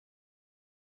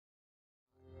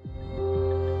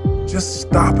just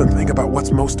stop and think about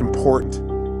what's most important.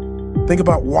 Think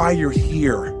about why you're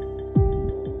here.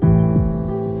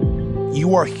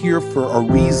 You are here for a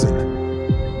reason.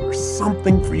 There's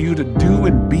something for you to do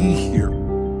and be here.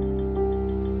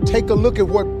 Take a look at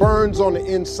what burns on the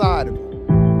inside of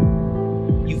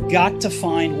you. You've got to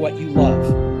find what you love.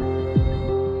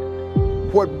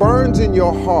 What burns in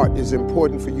your heart is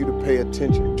important for you to pay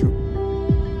attention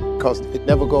to, because it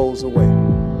never goes away.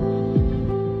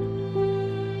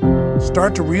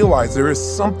 Start to realize there is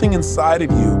something inside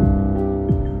of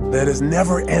you that is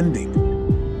never ending.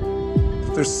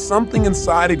 There's something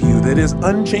inside of you that is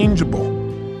unchangeable.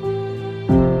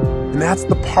 And that's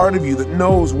the part of you that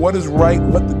knows what is right,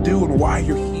 what to do, and why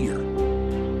you're here.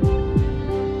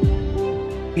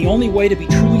 The only way to be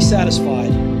truly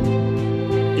satisfied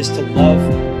is to love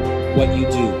what you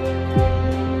do.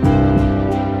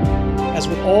 As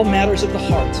with all matters of the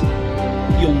heart,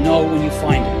 you'll know when you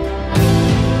find it.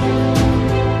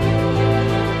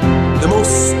 The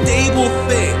most stable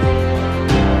thing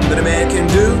that a man can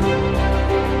do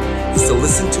is to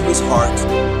listen to his heart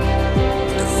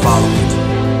and to follow it.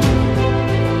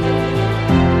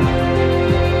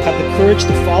 Have the courage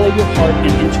to follow your heart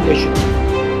and intuition.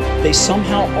 They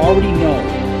somehow already know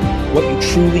what you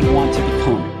truly want to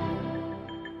become.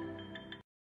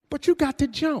 But you got to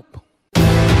jump.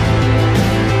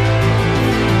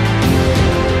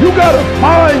 You gotta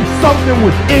find something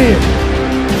within.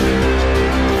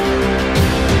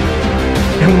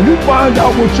 And when you find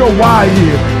out what your why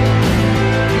is,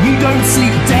 you don't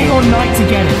sleep day or night to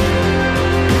get it.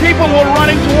 People who are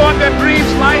running toward their dreams,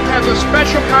 life has a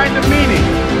special kind of meaning.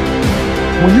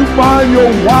 When you find your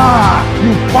why,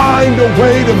 you find a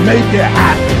way to make it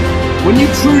happen. When you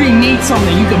truly need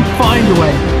something, you can find a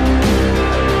way.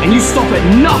 And you stop at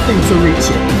nothing to reach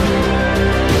it.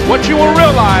 What you will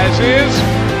realize is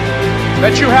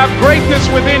that you have greatness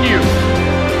within you.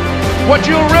 What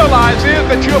you'll realize is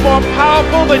that you're more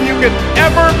powerful than you could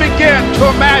ever begin to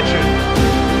imagine.